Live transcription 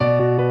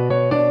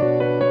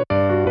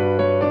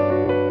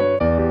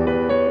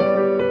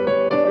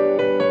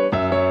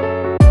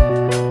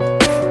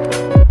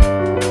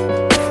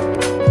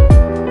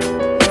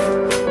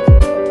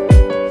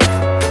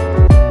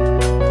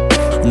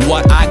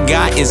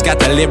Just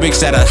got the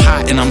lyrics that are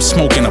hot and I'm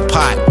smoking a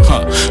pot.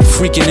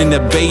 Freaking in the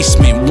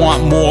basement,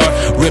 want more?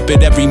 Rip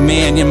it every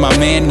man, and my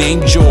man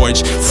named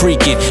George.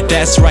 Freaking,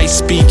 that's right,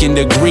 speaking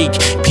the Greek.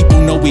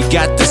 People know we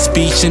got the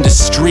speech in the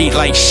street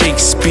like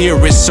Shakespeare.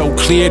 It's so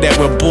clear that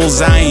we're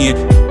bullseyeing.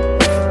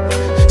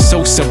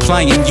 So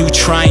supplying, you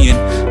trying.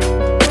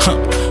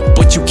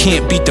 But you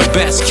can't beat the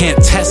best,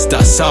 can't test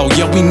us. Oh,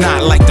 yeah, we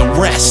not like the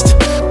rest.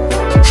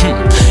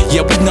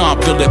 Yeah, we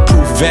not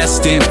bulletproof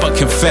vesting, but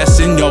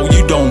confessing, yo,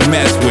 you don't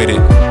mess with it.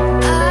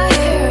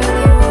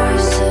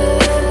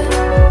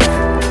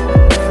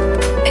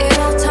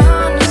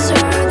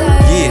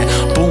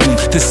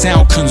 The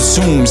sound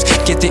consumes,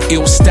 get the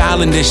ill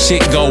style and this shit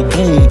go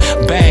boom,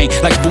 bang,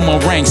 like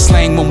boomerang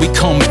slang when we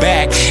come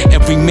back.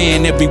 Every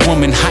man, every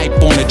woman hype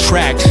on the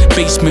track.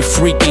 Basement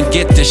freaking,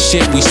 get the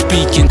shit we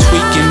speaking,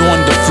 tweaking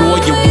on the floor,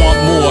 you want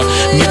more.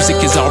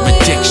 Music is our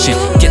addiction,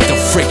 get the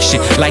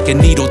friction, like a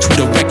needle to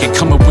the record,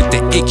 coming with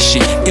the ick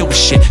shit, ill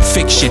shit,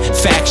 fiction,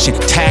 faction,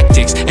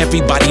 tactics.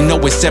 Everybody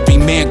know it's every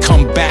man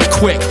come back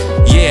quick.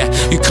 Yeah,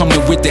 you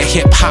coming with the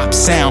hip hop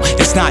sound,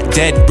 it's not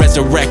dead,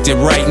 resurrected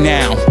right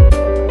now.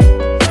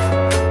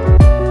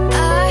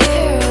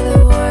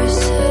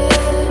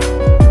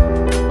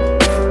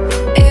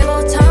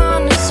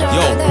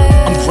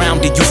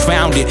 You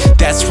found it,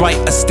 that's right,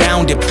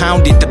 astounded,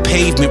 pounded the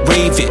pavement,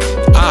 rave it.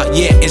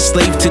 Yeah,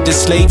 enslaved to the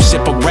slave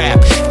ship of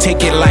rap.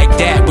 Take it like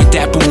that with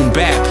that boom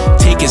bap.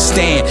 Take a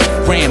stand,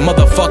 ran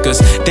motherfuckers.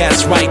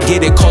 That's right,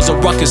 get it, cause a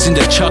ruckus in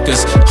the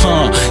chuckers.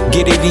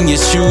 Get it in your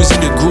shoes,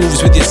 in the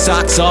grooves with your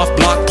socks off.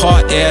 Block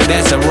part, yeah,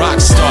 that's a rock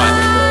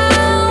start.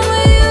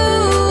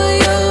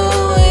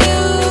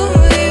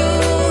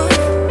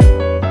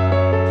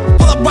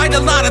 Write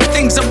a lot of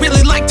things, I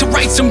really like to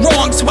right some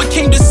wrongs. So I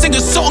came to sing a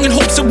song in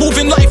hopes of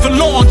moving life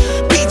along.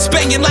 Beats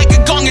banging like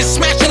a gong and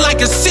smashing like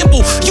a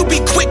cymbal. You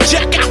be quick,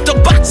 jack out the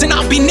box and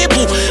I'll be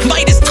nimble.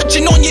 Might is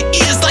touching on your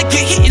ears like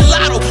you're hitting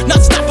lotto. Not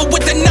stopping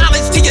with the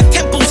knowledge to your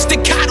tempo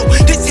staccato.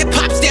 This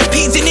hip-hop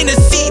stampedes and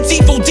intercedes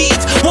evil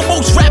deeds. When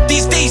most rap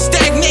these days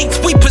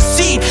stagnates, we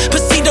proceed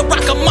to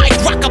rock a mic,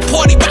 rock a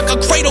party, rock a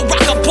cradle,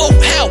 rock a boat,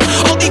 hell,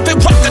 I'll even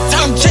rock a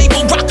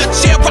turntable, rock a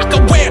chair, rock a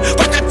wear,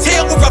 rock a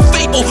tail or a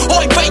fable. Or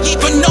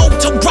even know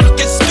to rock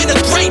and spin a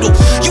cradle.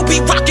 You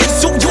be rockin'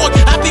 New York,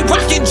 I be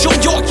rockin' New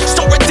York.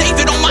 Star of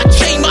David on my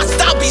chain, my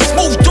style be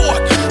smooth, dark,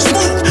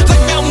 smooth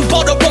like mountain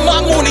butter on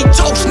my morning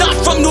toast. Not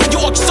from New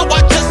York, so I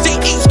just say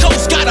East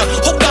Coast. Got a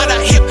whole lot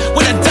of hip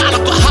with $1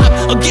 per hop,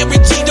 a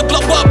guarantee to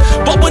blow up,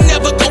 but we'll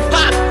never go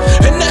pop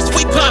unless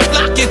we pop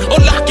locking or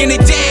locking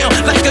it down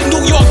like a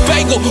New York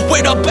bagel.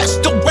 We're the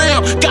best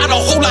around, got a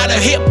whole lot of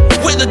hip.